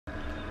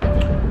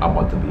I'm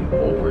about to be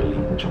overly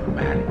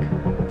dramatic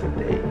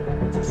today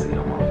to see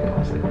how my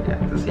fiance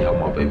reacts, to see how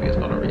my baby is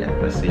gonna react.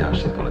 Let's see how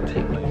she's gonna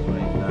take me.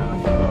 Right now,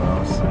 you know what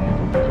I'm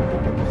saying?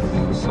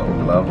 Feels so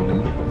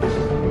lovely.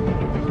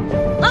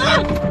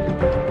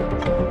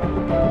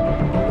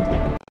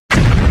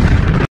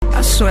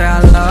 I swear I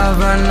love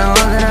her, know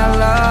that I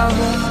love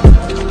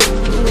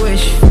her. The way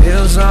she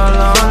feels all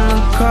on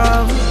the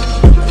cover,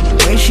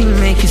 the way she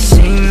make it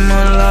seem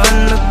all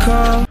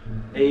undercover.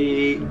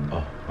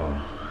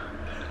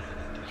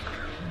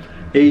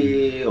 Hey,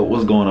 hey,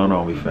 what's going on,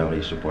 all we family?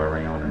 It's your boy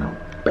Rayon, and I'm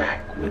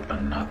back with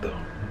another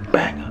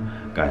banger.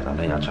 Guys, I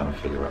know y'all trying to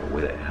figure out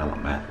where the hell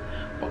I'm at,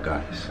 but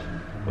guys,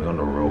 we're on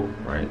the road,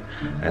 right?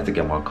 I had to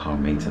get my car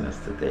maintenance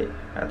today.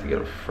 I had to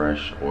get a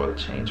fresh oil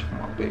change for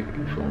my baby,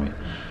 you feel me?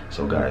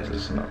 So guys,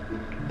 listen up.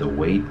 The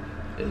wait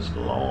is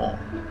long,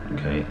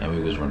 okay? And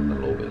we was running a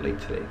little bit late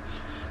today.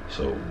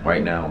 So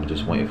right now, I'm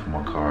just waiting for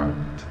my car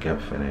to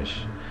get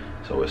finished.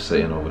 So we're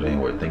sitting over there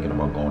and we're thinking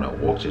about going at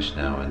walk just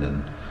now, and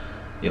then,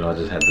 you know, I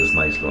just had this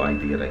nice little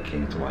idea that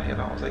came to my head.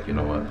 I was like, you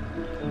know what?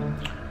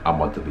 I'm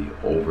about to be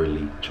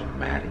overly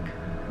dramatic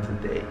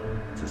today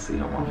to see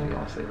how my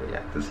fiance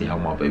reacts, to see how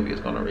my baby is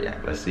gonna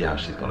react. Let's see how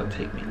she's gonna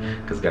take me.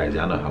 Cause guys,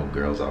 y'all know how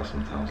girls are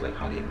sometimes, like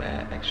how they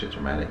mad, extra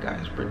dramatic.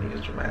 Guys, Britney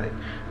is dramatic,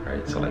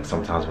 right? So like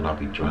sometimes when I'll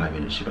be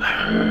driving and she be like,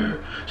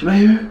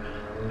 and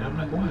I'm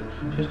like, what?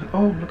 She's like,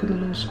 oh, look at the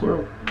little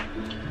squirrel.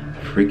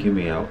 Freaking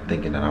me out,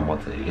 thinking that I'm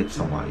about to hit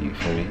somebody, you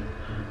feel me?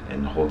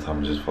 And the whole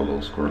time I just follow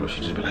a squirrel.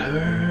 She just be like,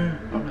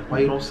 I'm like, why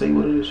you don't say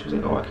what it is? She's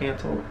like, oh, I can't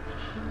talk.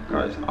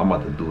 Guys, I'm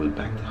about to do it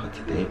back to her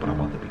today, but I'm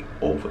about to be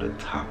over the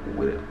top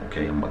with it,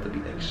 okay? I'm about to be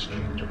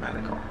extreme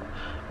dramatic on her,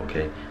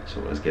 okay?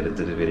 So let's get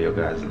into the video,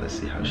 guys, and let's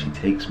see how she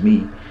take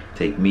me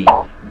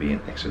being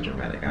extra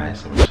dramatic. Alright,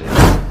 so make sure you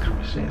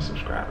comment, share, and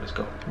subscribe. Let's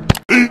go.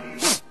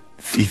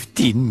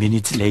 15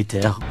 minutes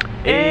later.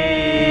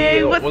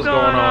 Hey, what's going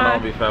on,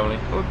 OB family?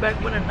 We're back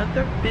with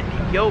another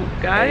video,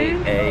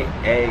 guys.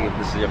 Hey, if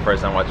this is your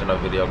first time watching a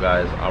video,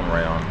 guys, I'm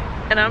Rayon.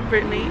 And I'm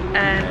Britney,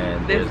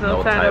 and there's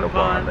no title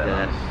bond.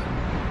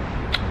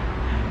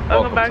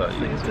 Welcome back to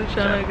the YouTube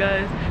channel,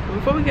 guys. But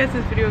before we get to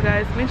this video,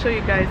 guys, make sure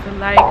you guys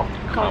like,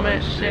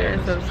 comment, share,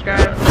 and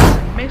subscribe.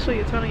 Make sure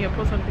you turn on your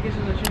post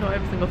notifications so you know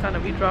every single time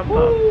that we drop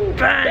a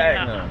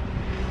bang.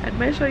 And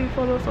make sure you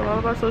follow us on all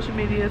of our social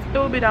medias. It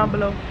will be down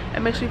below.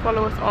 And make sure you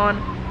follow us on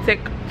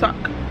TikTok.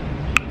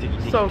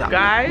 So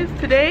guys,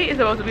 today is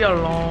about to be a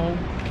long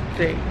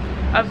day.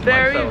 A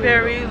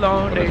very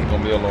long day. It's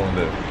gonna be a long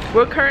day.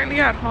 We're currently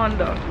at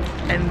Honda,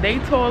 and they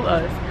told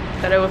us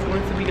that it was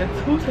going to be a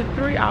 2 to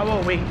 3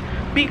 hour wait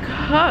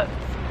because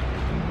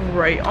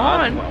Rayon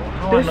I know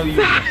you was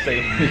gonna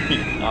say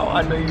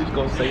I know you was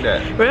gonna say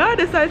that. Rayon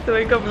decides to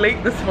wake up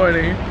late this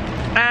morning,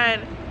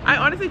 and I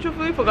honestly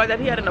truthfully forgot that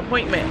he had an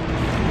appointment,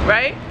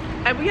 right?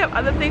 And we have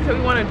other things that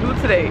we want to do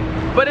today,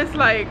 but it's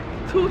like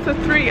 2 to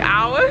 3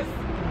 hours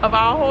of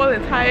our whole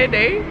entire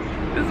day.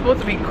 This is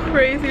supposed to be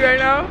crazy right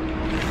now.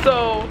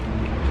 So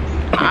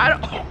I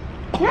don't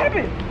grab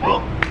it.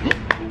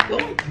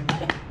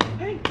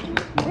 Hey,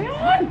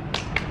 Rayon!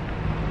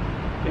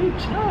 Hey,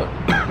 chill out.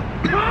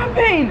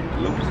 Grabbing!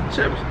 Little piece of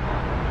chips.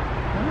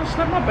 Why not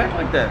slap my back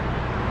like that?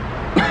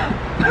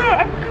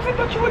 Because I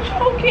thought you were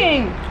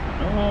choking.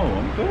 No,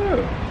 I'm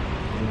good.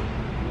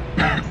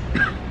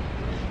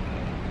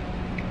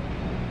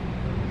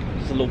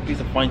 Just a little piece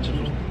of fine chips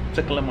was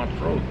tickling my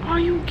throat. Are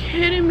you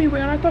kidding me,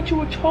 Rayon? I thought you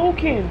were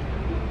choking.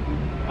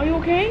 Are you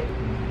okay?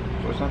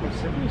 So it's not that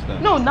serious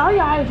then? No, now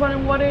your eyes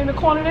running water in the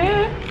corner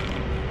there.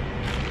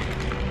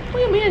 What do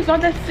you mean it's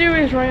not that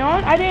serious,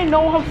 Rayon? I didn't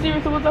know how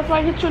serious it was. That's why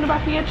I hit you in the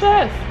back of your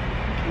chest.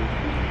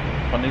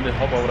 If I needed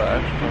help, I would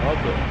have asked you for help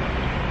though.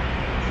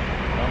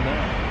 Calm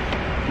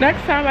down.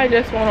 Next time I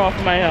just won't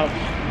offer my help.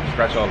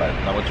 Scratch all that.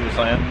 Now what you were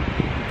saying?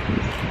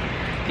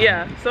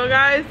 Yeah, so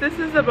guys, this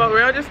is about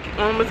Rayon just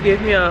almost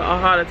gave me a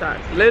heart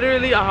attack.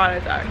 Literally a heart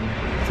attack.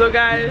 So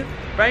guys,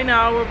 right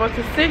now we're about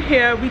to sit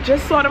here. We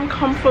just saw them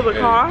come for the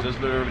car. Just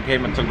literally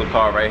came and took the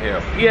car right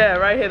here. Yeah,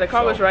 right here. The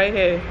car was right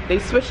here. They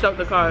switched up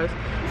the cars.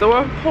 So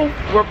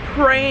we're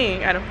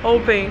praying and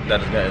hoping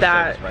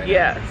that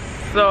yes.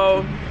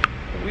 So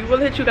we will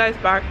hit you guys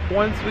back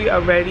once we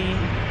already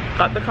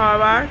got the car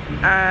back.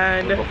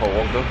 And go for a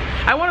walk though?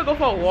 I want to go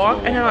for a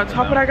walk. And then on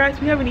top of that, guys,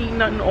 we haven't eaten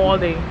nothing all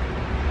day.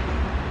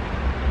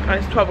 And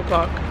it's 12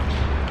 o'clock.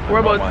 We're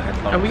about,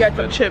 and we had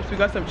some chips. We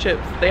got some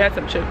chips. They had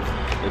some chips.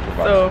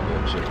 So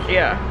chips.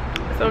 yeah.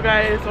 So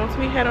guys, once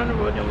we head on the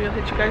road, then we'll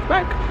hit you guys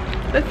back.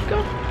 Let's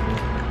go.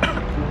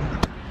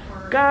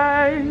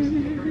 Guys,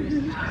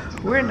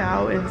 we're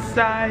now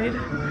inside.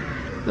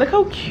 Look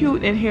how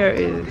cute in here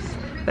is.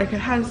 Like it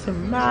has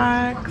some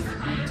Max.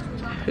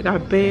 We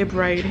got Babe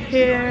right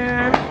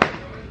here.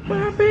 What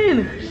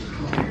happened?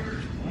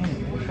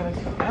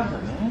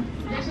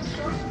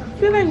 I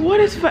feel like what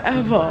is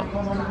forever?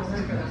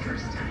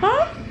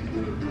 Huh?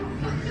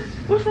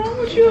 What's wrong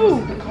with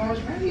you? The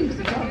car's ready.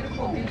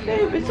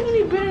 Babe, it's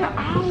only been an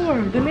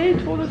hour. The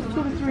lady told us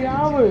 2 to 3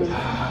 hours.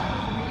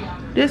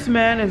 This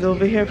man is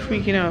over here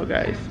freaking out,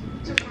 guys.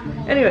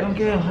 Anyway. I'm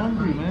getting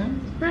hungry, man.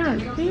 Man,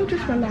 Can you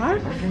just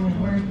relax?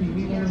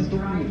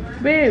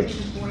 Babe,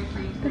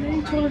 the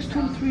lady told us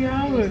 2 to 3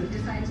 hours.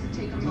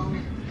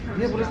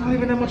 Yeah, but there's not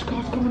even that much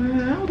cars coming in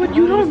and out. But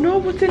you don't know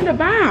what's in the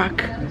back.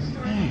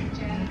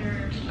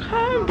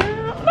 Calm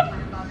down.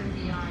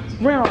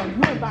 Rayon,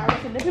 you're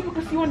embarrassing. The people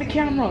can see you on the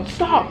camera.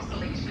 Stop. It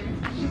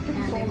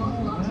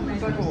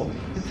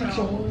takes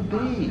a whole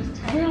day.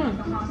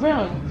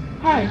 Rayon.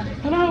 Hi.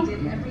 Hello.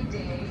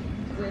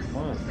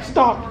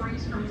 Stop.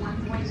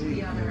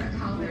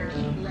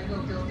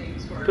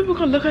 People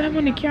can look at him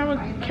on the camera,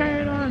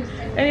 carry it on.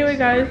 Anyway,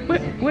 guys,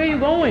 where are you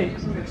going?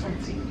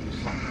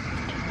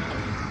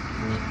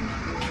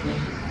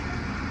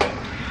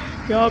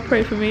 Y'all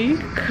pray for me,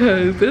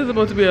 cause this is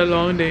about to be a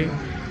long day.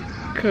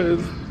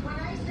 Cause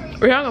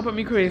Rayon gonna put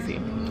me crazy.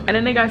 And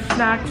then they got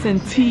snacks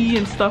and tea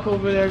and stuff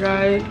over there,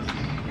 guys.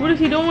 What is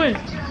he doing?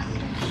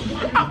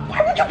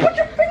 Why would you put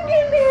your finger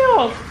in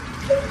there?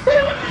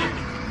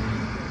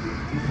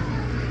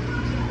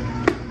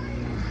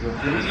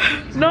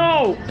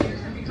 No,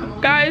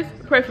 guys,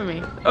 pray for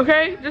me,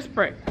 okay? Just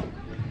pray.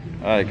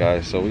 All right,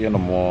 guys. So we in the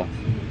mall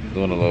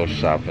doing a little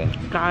shopping.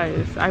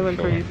 Guys, I went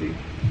crazy.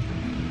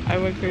 I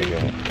went crazy.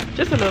 Yeah.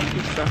 Just a little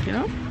few stuff, you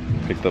know?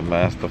 Picked up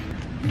mad stuff.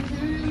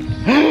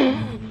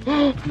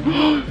 What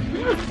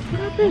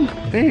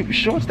happened? Babe,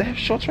 shorts. They have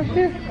shorts right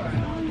here.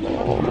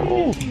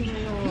 Oh,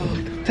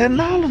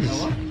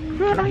 $10.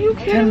 Bro, are you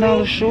kidding me?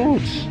 $10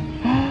 shorts.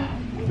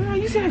 Bro,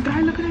 you see that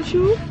guy looking at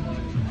you?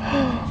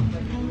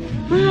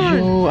 Rayon.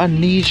 Yo, I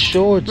need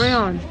shorts.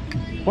 Rayon.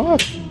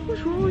 What?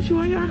 What's wrong with you?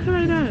 Why are you acting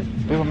like that?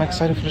 Babe, I'm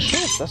excited for the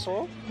shorts. That's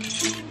all.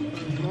 This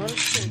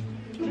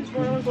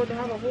boy was going to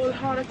have a whole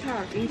heart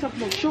attack. And you talking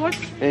about shorts?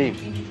 Babe,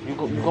 you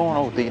going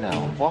OD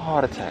now. What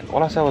heart attack?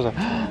 All I said was like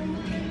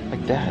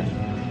that.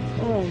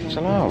 Oh,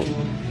 Chill out.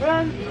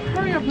 Rayon,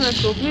 hurry up,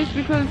 let's go, please,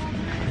 because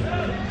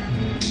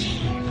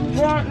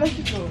Rayon, let's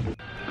just go.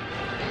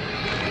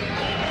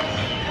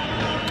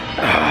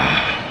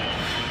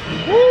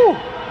 Woo!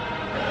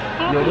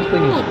 Yo, this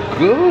thing is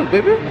good,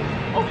 baby.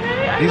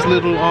 Okay. These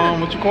little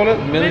what you call it?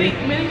 Mini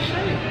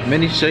shake.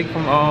 Mini shake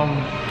from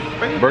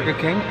Burger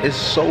King is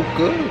so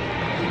good.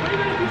 Why are you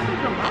gonna be so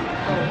dramatic?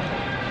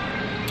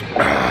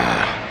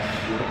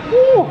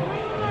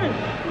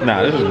 Woo!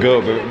 Nah, this is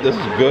good, baby. This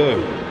is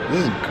good.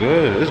 This is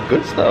good. This is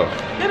good stuff.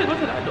 You gotta go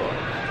to that door.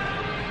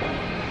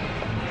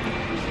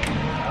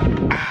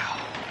 Ow.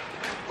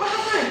 What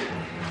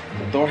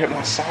happened? The door hit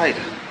my side.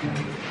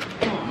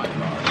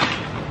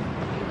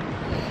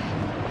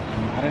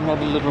 I didn't know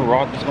the little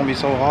rod was gonna be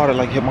so hard to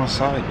like hit my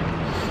side.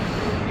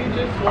 You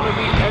just wanna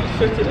be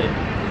extra today.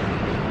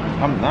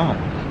 I'm not.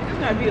 You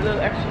gotta be a little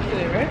extra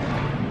today, right?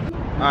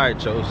 Alright,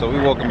 Joe, so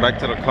we're walking back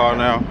to the car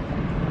now.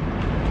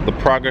 The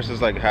progress is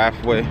like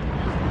halfway.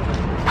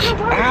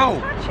 Ow!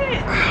 Touch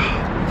it.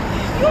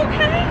 You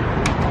okay?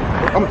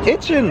 I'm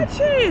itching.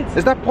 Touch it.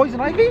 Is that poison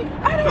ivy?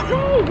 I don't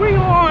know,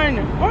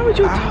 Rayon. Why would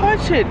you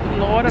touch it?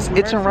 Lord, It's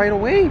itching right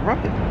away,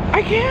 right?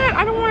 I can't.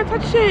 I don't want to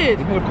touch it.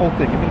 Give me the cold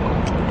thing. Give me the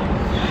cold thing.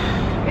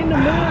 In the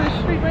middle of the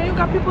street, man. You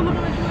got people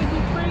looking at you like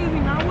you're crazy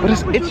now. But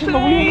it's itching. What do you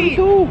want me to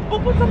do? Oh,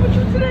 what's up with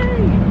you today?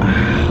 You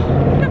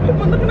got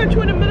people looking at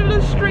you in the middle of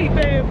the street,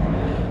 babe.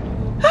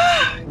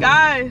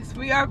 Guys,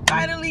 we are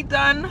finally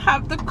done.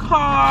 Have the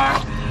car.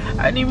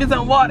 I need me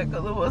some water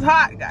because it was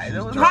hot, guys.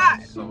 It was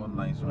hot. So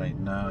nice right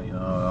now, you know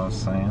what I'm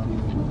saying?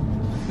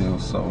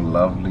 Feels so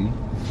lovely.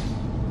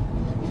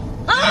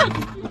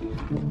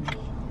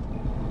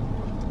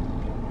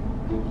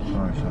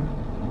 Sorry.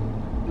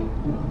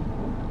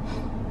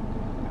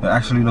 It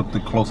actually looked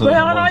closer than it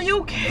was. Rayon, are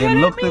you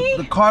kidding me?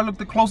 The car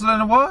looked closer than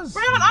it was.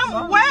 Rayon,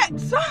 I'm wet,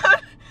 son.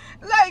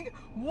 Like,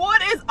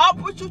 what is up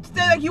with you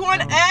today? Like, you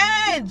on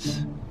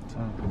edge.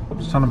 I'm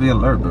just trying to be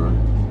alert, bro.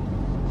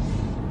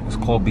 It's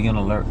called being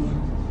alert.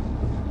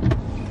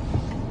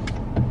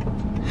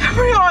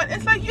 Rayon,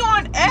 it's like you're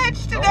on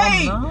edge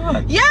today. No, I'm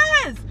not.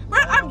 Yes.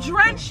 Rayon, I'm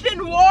drenched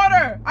in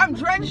water. I'm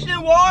drenched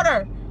in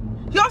water.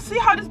 Y'all see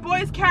how this boy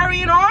is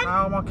carrying on?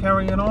 How am I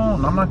carrying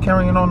on? I'm not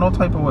carrying on no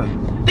type of way.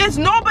 There's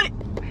nobody.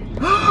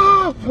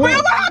 Rayon,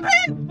 what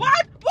happened?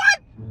 What?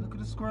 Look at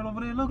the squirrel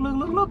over there.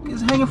 Look.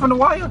 It's hanging from the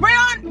wire.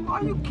 Rayon,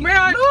 Are you kidding?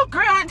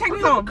 Rayon, take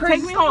me home.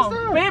 Take me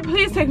home. Man,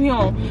 please take me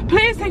home.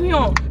 Please take me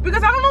home.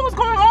 Because I don't know what's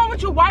going on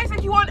with you. Why is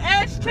it you on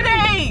edge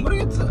today? What are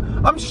you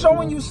I'm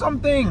showing you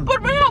something.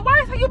 But Rayon, why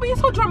is it you being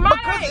so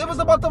dramatic? Because it was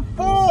about to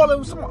fall.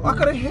 I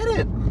could have hit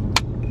it.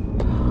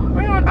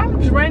 Rayon, I'm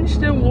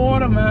drenched in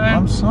water, man.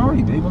 I'm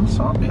sorry, babe. I'm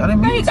sorry. I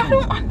didn't mean Like, I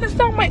don't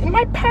understand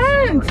my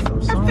pants.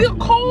 I feel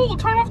cold.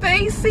 Turn off the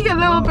AC a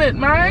little bit,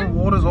 man.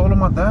 Water's all on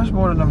my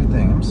dashboard and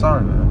everything. I'm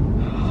sorry, man.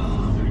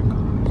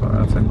 Sorry,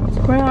 I'll take my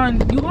time. Rayon,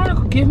 you're gonna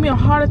give me a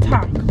heart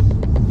attack.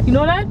 You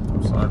know that?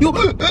 I'm sorry. You.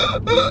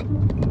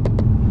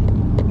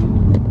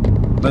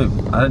 Babe,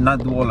 I did not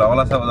do all that. All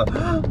I said was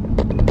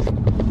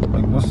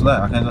like, what's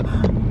that? I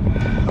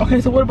can't. Okay,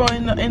 so what about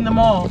in the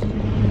mall?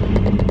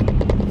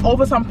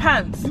 Over some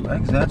pants? You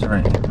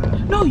exaggerating,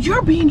 man. No,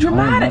 you're being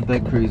dramatic. I'm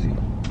not that crazy.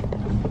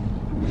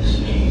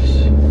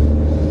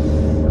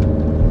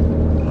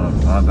 I'm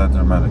not that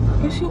dramatic.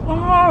 Yes, you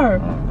are.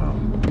 No.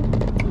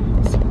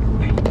 So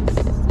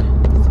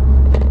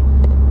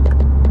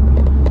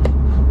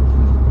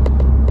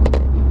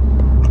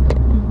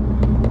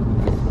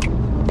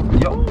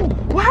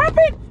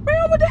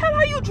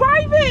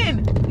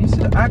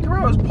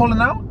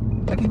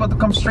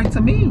come straight to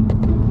me.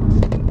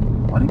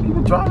 Why do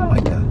people driving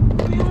like that?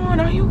 Rayon,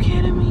 are you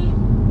kidding me?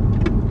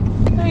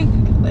 The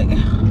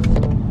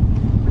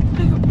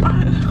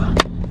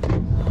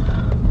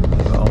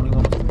only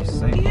one to be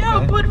safe. Yeah,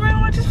 okay? but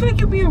Rayon, I just feel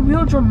like you're being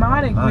real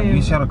dramatic, man.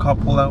 You see how the car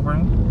pulled out,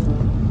 Rayon?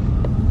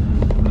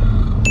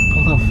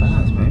 Pulled out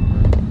fast,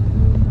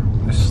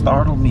 babe. It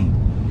startled me.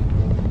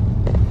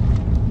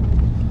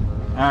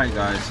 Alright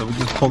guys, so we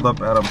just pulled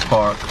up at a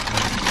park.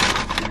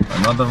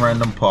 Another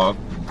random park.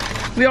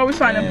 We always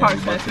find them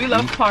parks, guys. We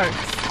love parks.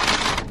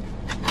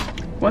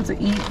 Want to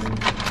eat?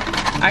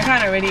 I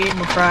kind of already ate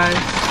my fries.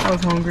 I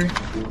was hungry.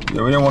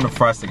 Yeah, we didn't want the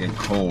fries to get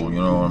cold, you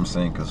know what I'm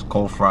saying? Because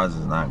cold fries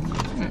is not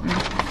good.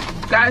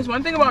 Guys,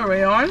 one thing about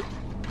Rayon,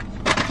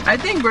 I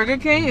think Burger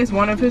King is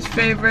one of his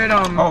favorite.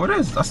 Oh, it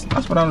is.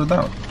 That's without a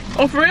doubt.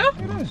 Oh, for real?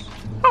 It is.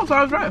 Oh, so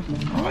I was right.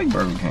 I like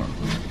Burger King.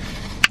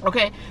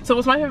 Okay, so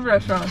what's my favorite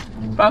restaurant?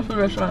 Fast food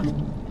restaurant.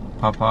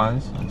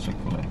 Popeyes and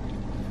Chick-fil-A.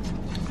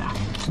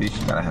 See,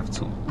 you gotta have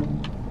two.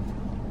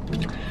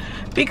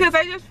 Because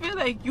I just feel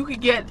like you could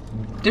get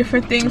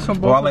different things from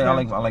both. Well, I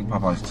like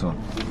Popeyes too.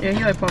 Yeah,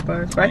 you like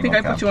Popeyes, but I think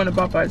I put you on the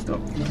Popeyes though.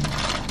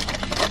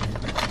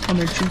 On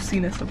the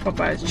juiciness of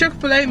Popeyes.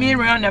 Chick-fil-A, me and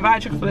Rayon never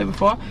had Chick-fil-A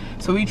before,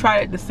 so we tried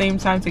it at the same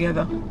time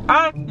together.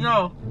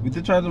 No. We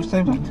did try it at the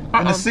same time?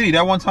 In the city,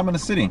 that one time in the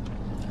city.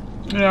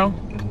 You know,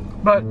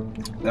 but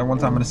that one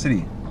time in the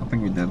city, I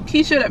think we did.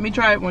 Keisha let me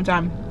try it one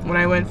time when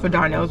I went for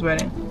Darnell's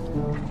wedding.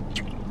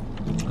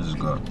 This is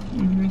good.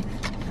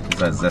 Is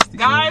that zesty?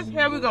 Guys,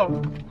 here we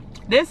go.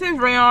 This is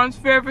Rayon's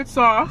favorite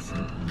sauce.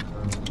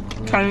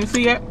 Can you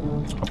see it?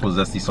 I put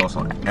zesty sauce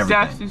on everything.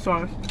 Zesty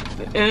sauce.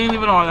 It ain't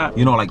even all that.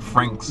 You know, like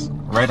Frank's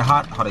Red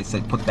Hot, how they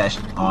say put that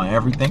on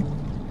everything?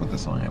 Put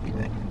this on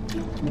everything.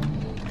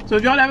 So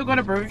if y'all ever go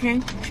to Burger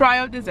King, try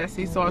out the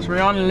zesty sauce.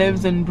 Rayon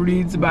lives and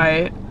breathes by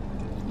it.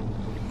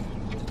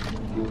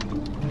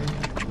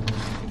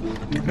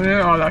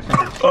 Yeah, all that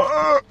stuff.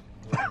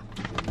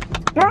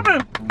 What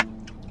happened?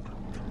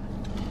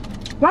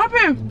 What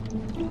happened?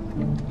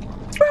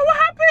 Bro, what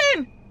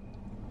happened?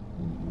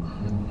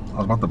 I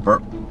was about to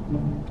burp. At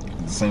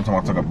the same time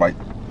I took a bite.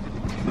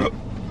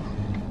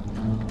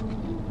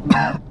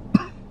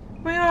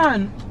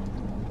 Rayon.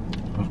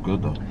 That's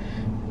good though.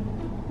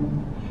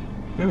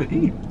 Baby,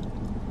 eat.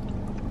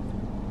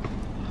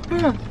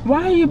 Rayon,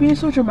 why are you being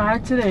so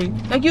dramatic today?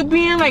 Like you're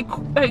being like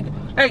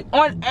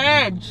on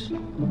edge.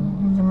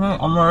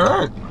 I'm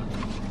alert.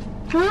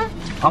 Huh?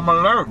 I'm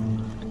alert.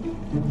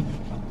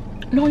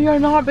 No, you're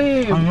not,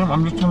 babe. I am.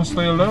 I'm just trying to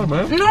stay alert,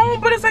 babe. No,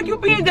 but it's like you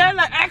being there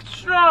like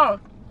extra.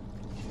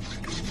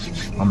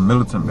 I'm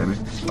militant, baby.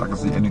 I can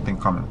see anything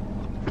coming.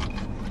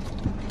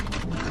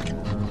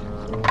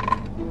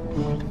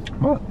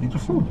 What? Eat your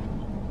food.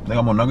 They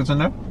got more nuggets in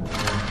there?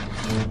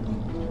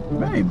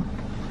 Babe,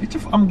 eat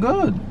your food. I'm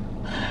good.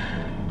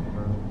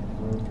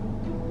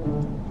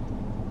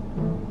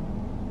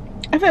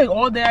 I feel like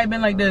all day I've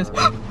been like this.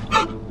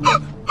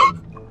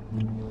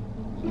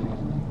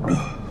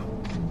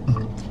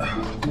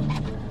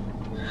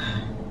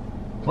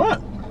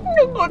 What?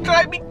 You're gonna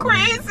drive me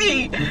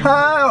crazy.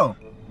 How?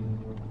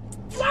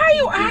 Why are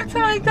you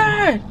acting like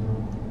that?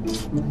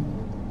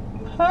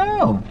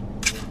 How?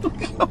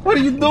 What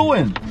are you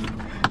doing?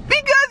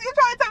 Because you're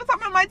trying to tell me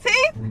something in my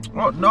teeth?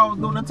 Oh, no, I was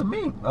doing that to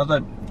me. I was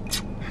like,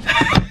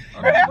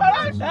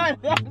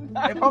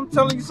 if I'm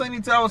telling you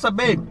something, I was like,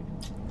 babe,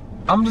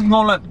 I'm just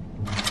gonna let.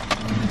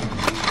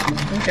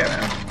 Okay,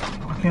 man.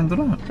 I can't do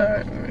that.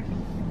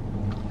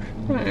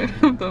 Alright.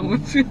 I'm done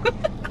with you. Let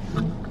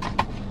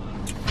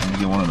me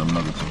get one of them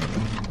nuggets over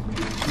there.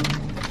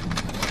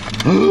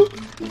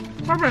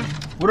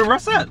 Where the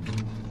rest at?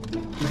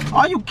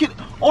 Are you kidding?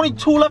 Only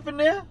 2 left in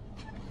there?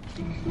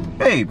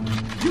 Babe,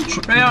 you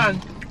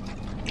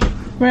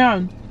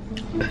Rayon,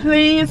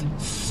 please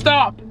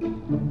stop.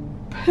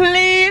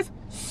 Please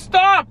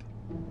stop.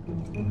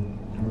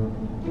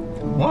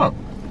 What?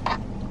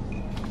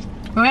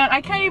 Man,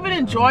 I can't even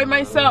enjoy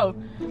myself.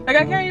 Like,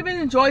 I can't even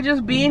enjoy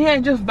just being here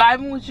and just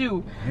vibing with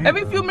you. Yeah.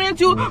 Every few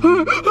minutes you... What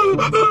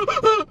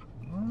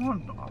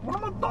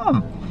am I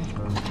doing?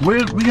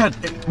 We had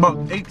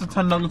about 8 to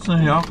 10 nuggets in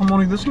here. How come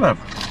only this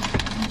left?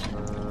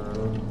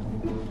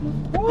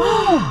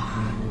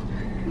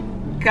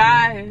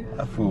 Guys.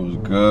 That food was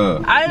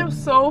good. I am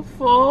so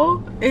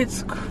full.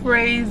 It's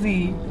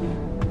crazy.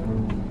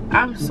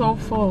 I'm so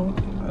full.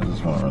 I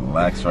just want to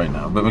relax right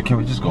now. But can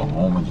we just go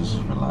home and just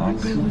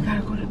relax? Babe, we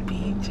gotta go to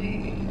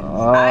BJ's.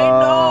 I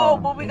know,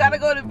 but we gotta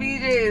go to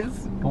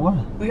BJ's. For what?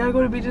 We gotta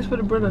go to BJ's for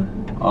the Brita.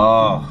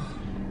 Oh.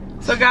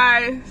 So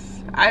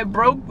guys, I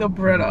broke the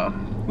Brita.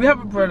 We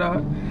have a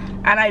Brita,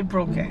 and I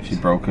broke it. She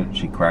broke it,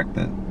 she cracked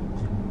it,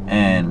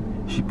 and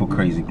she put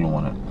crazy glue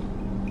on it.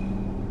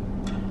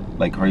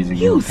 Like crazy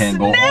glue can't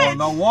go on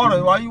no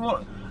water. Why you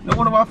want? No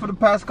wonder why for the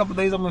past couple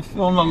days I've been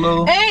feeling a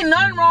little. Ain't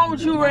nothing wrong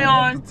with you,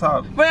 Rayon.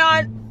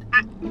 Rayon.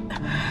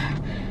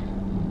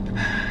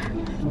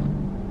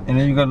 And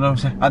then you got to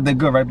say, I did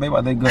good, right, babe?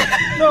 I did good.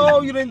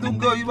 No, you didn't do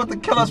good. You about to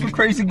kill us with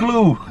crazy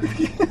glue. No,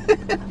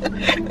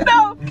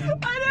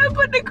 I didn't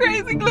put the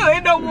crazy glue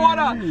in the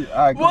water.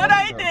 What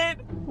I did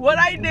what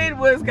I did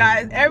was,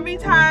 guys, every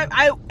time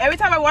I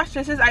wash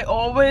dishes, I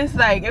always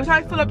like, every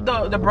time I fill up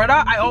the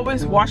Brita, I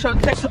always wash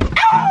out the section.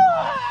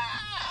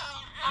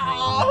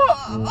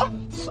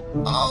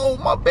 Oh,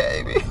 my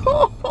baby.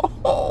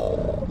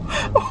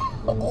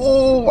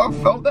 Oh, I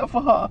felt that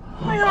for her.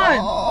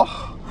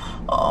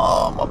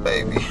 Oh, my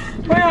baby.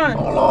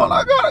 Hold on,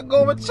 I gotta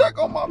go and check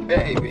on my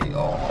baby.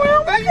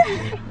 Oh,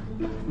 baby.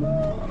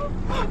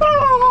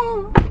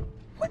 Oh,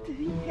 what did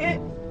he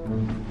hit?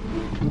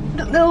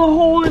 The little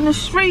hole in the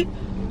street.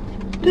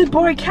 This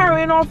boy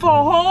carrying on for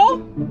a hole?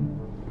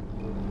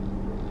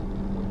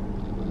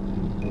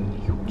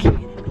 You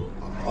kidding me?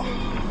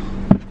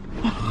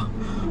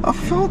 I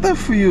felt that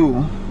for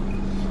you.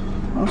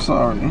 I'm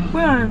sorry.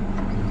 Where?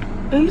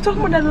 Are you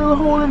talking about that little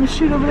hole in the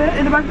street over there,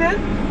 in the back there?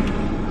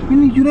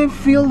 You didn't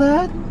feel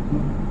that?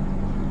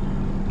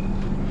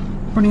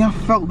 Brittany, I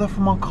felt that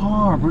for my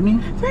car, Brittany.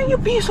 Man, you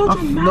being so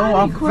dramatic. No,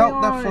 I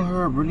felt that for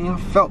her, Brittany. I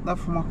felt that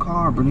for my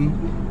car, Brittany.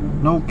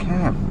 No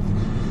cap.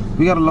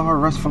 We gotta let her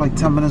rest for like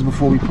 10 minutes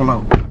before we pull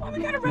out. Oh,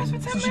 we gotta rest for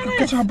 10 minutes? She can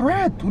catch her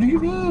breath. What do you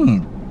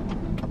mean?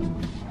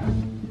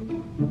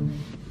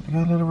 You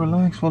gotta let her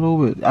relax for a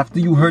little bit. After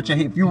you hurt your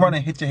head, if you run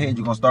and hit your head,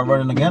 you gonna start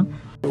running again?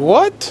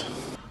 What?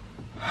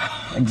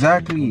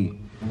 Exactly.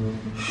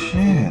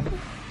 Shit.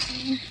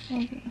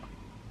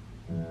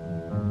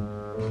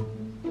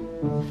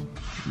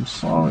 I'm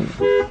sorry.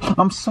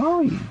 I'm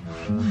sorry.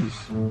 Jeez.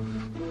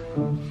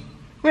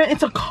 Man,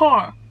 it's a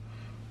car.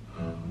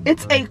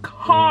 It's a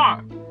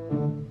car.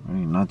 I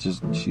mean,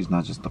 she's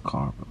not just a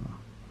car, but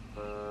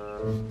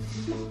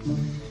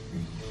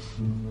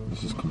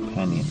this is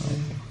companion right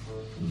here.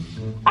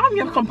 I'm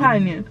your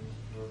companion.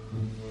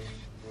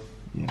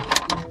 Yeah.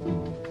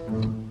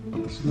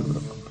 But this is the real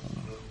companion.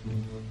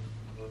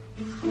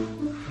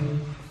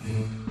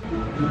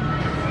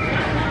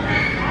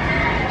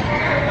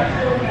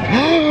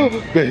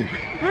 Babe.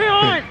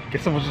 Rayon.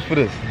 Get so much just for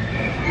this.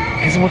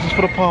 Get so much just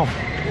for the palm.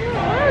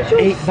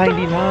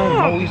 $8.99.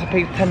 Oh, we used to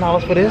pay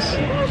 $10 for this.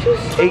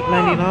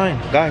 $8.99.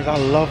 Guys, I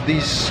love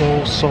these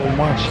so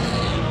much.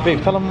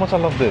 Babe, tell them how much I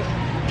love this.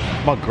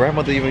 My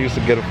grandmother even used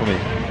to get it for me.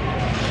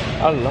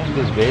 I love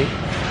this, babe.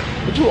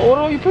 What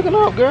are you picking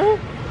up, girl?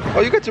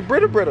 Oh, you got your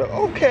Brita.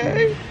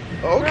 Okay.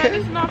 Okay. Bro,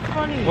 it's not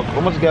funny.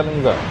 How much gallon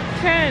you got?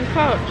 10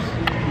 cups.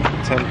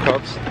 10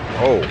 cups?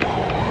 Oh.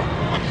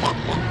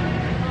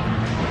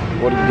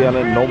 What a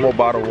gallon, no more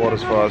bottled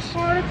waters for us.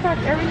 We're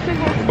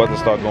about to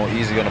start going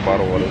easy on the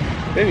bottled water.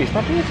 Baby,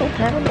 stop being so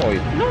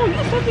paranoid. No,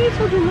 you stop being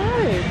so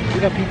dramatic. You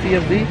got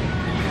PTSD?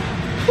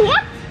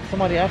 What?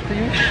 Somebody after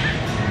you?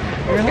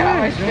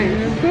 Relax,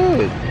 you're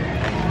good.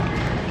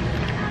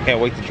 Can't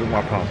wait to drink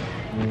my pump.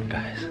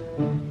 Guys,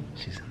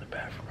 she's in the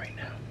bathroom right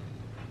now.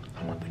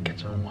 I want to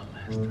catch her one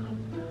last time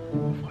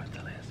before I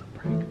tell her it's a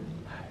break.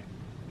 Alright,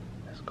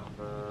 let's go.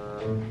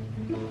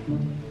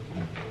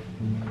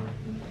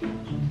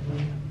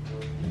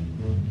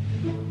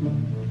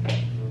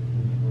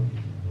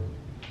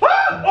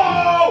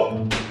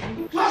 Oh!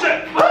 Shit!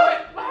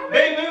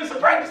 Baby, it's a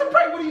prank! It's a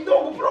prank! What are you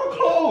doing? Put on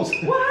clothes!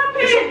 What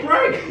happened? It's a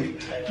prank!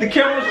 The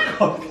camera's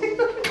closed.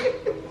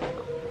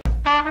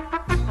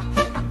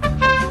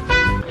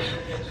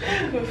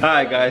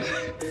 Alright, guys.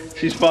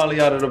 She's finally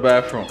out of the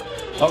bathroom.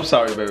 I'm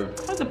sorry, baby. I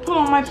had to pull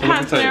on my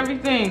pants and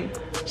everything.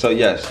 So,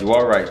 yes, you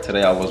are right.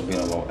 Today I was being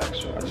a little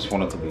extra. I just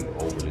wanted to be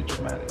overly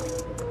dramatic.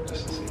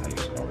 Just to see how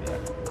you're going to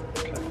react.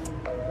 Okay.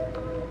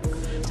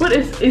 But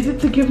is it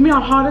to give me a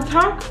heart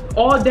attack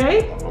all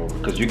day?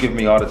 Because you give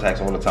me heart attacks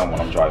all the time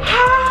when I'm driving.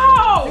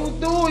 How? You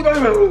do.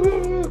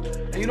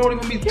 And you don't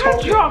even be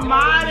talking. You're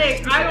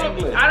dramatic. I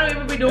don't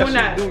even be doing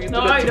that.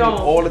 No, I don't.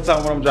 All the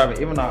time when I'm driving.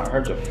 Even though I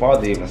heard your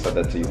father even said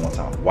that to you one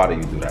time. Why do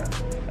you do that?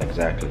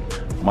 Exactly.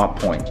 My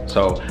point.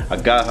 So I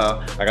got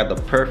her. I got the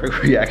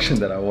perfect reaction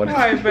that I wanted.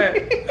 Alright,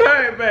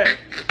 bet.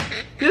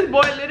 This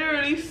boy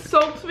literally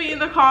soaks me in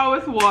the car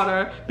with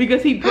water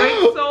because he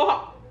breaks so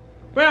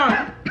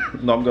hard.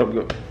 No, I'm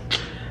good.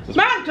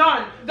 Man,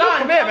 done.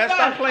 Come here, man.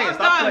 Stop playing.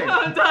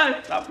 I'm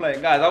done. Stop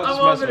playing, guys. I was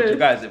just messing with you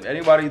guys. If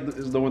anybody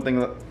is doing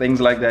things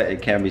like that,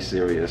 it can be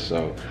serious.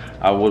 So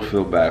I would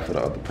feel bad for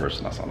the other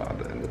person that's on the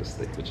other end of the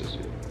stick, which is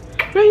you.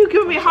 Man, you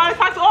giving me heart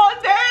attacks all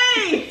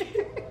day.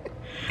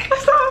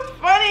 That's not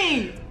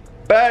funny.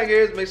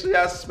 Bangers, make sure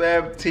y'all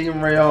spam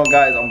Team Rayon,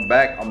 guys. I'm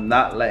back. I'm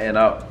not letting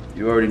up.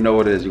 You already know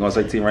what it is. You gonna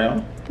say Team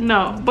Rayon?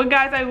 No, but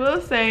guys, I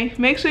will say,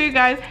 make sure you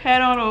guys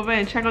head on over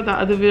and check out the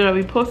other video that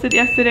we posted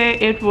yesterday.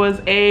 It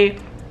was a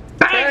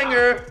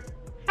banger.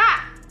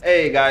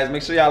 Hey guys,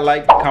 make sure y'all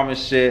like, comment,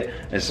 share,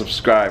 and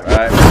subscribe.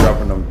 Alright, we're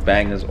dropping them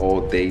bangers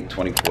all day,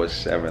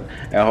 24/7.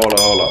 And hold up.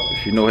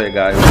 If you're new here,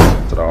 guys,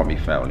 welcome to the Army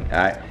family.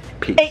 Alright,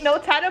 peace. Ain't no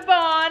tie to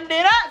bond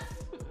in us.